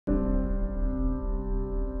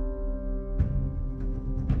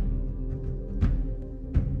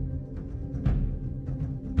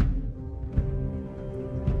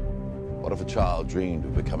if a child dreamed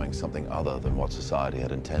of becoming something other than what society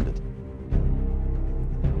had intended?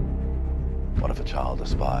 What if a child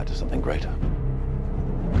aspired to something greater?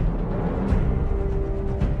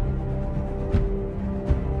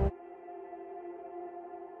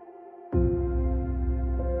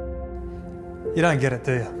 You don't get it,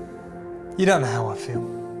 do you? You don't know how I feel.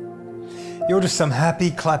 You're just some happy,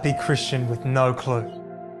 clappy Christian with no clue.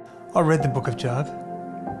 I read the book of Job.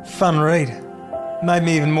 Fun read. Made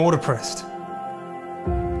me even more depressed.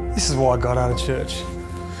 This is why I got out of church.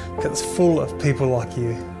 Because it's full of people like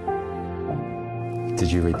you.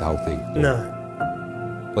 Did you read the whole thing?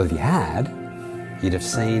 No. Well, if you had, you'd have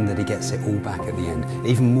seen that he gets it all back at the end,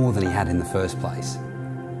 even more than he had in the first place.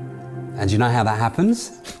 And do you know how that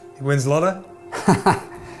happens? He wins lotto?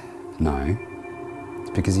 No.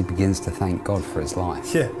 It's because he begins to thank God for his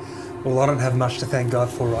life. Yeah. Well, I don't have much to thank God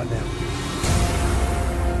for right now.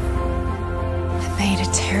 I made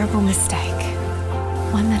a terrible mistake.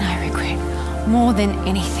 One that I regret more than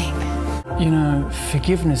anything. You know,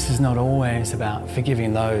 forgiveness is not always about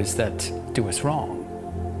forgiving those that do us wrong.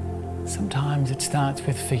 Sometimes it starts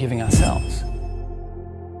with forgiving ourselves.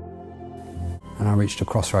 And I reached a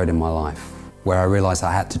crossroad in my life where I realised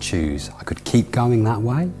I had to choose. I could keep going that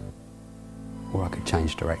way, or I could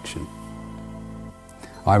change direction.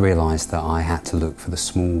 I realised that I had to look for the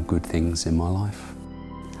small good things in my life.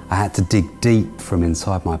 I had to dig deep from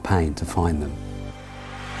inside my pain to find them.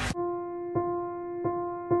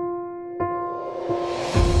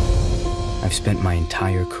 I've spent my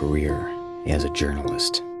entire career as a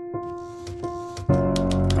journalist,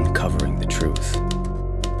 uncovering the truth.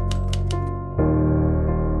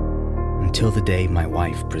 Until the day my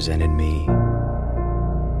wife presented me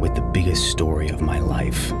with the biggest story of my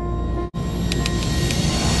life.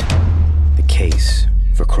 The case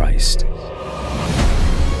for Christ.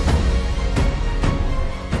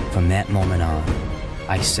 From that moment on,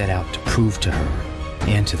 I set out to prove to her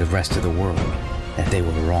and to the rest of the world that they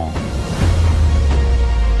were wrong.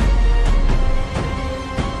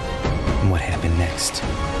 And what happened next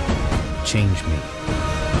changed me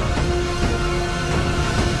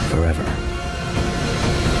forever.